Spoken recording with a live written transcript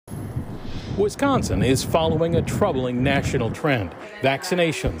Wisconsin is following a troubling national trend.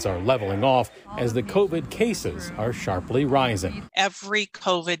 Vaccinations are leveling off as the COVID cases are sharply rising. Every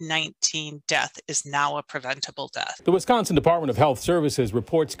COVID-19 death is now a preventable death. The Wisconsin Department of Health Services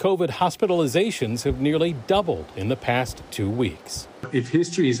reports COVID hospitalizations have nearly doubled in the past 2 weeks. If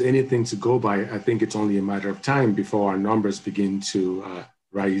history is anything to go by, I think it's only a matter of time before our numbers begin to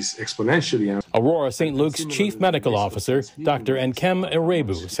rise exponentially. Aurora St. Luke's chief medical officer, Dr. Nkem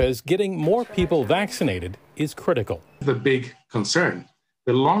Erebu, says getting more people vaccinated is critical. The big concern,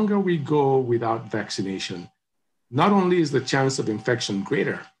 the longer we go without vaccination, not only is the chance of infection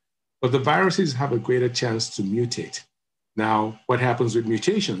greater, but the viruses have a greater chance to mutate. Now, what happens with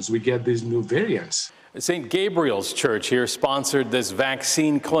mutations? We get these new variants. St. Gabriel's Church here sponsored this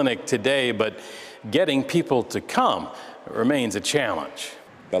vaccine clinic today, but getting people to come remains a challenge.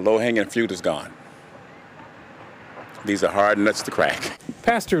 The low-hanging fruit is gone. These are hard nuts to crack.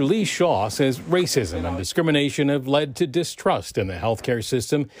 Pastor Lee Shaw says racism and discrimination have led to distrust in the healthcare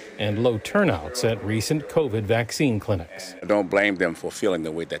system and low turnouts at recent COVID vaccine clinics. I don't blame them for feeling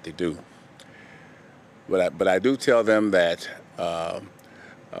the way that they do. But I do tell them that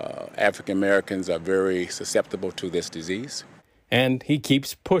African Americans are very susceptible to this disease. And he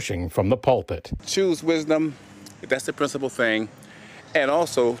keeps pushing from the pulpit. Choose wisdom, that's the principal thing, and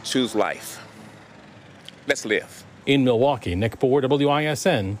also choose life. Let's live. In Milwaukee, Nick Bohr,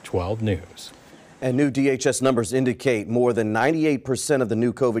 WISN 12 News. And new DHS numbers indicate more than 98% of the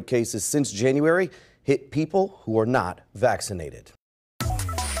new COVID cases since January hit people who are not vaccinated.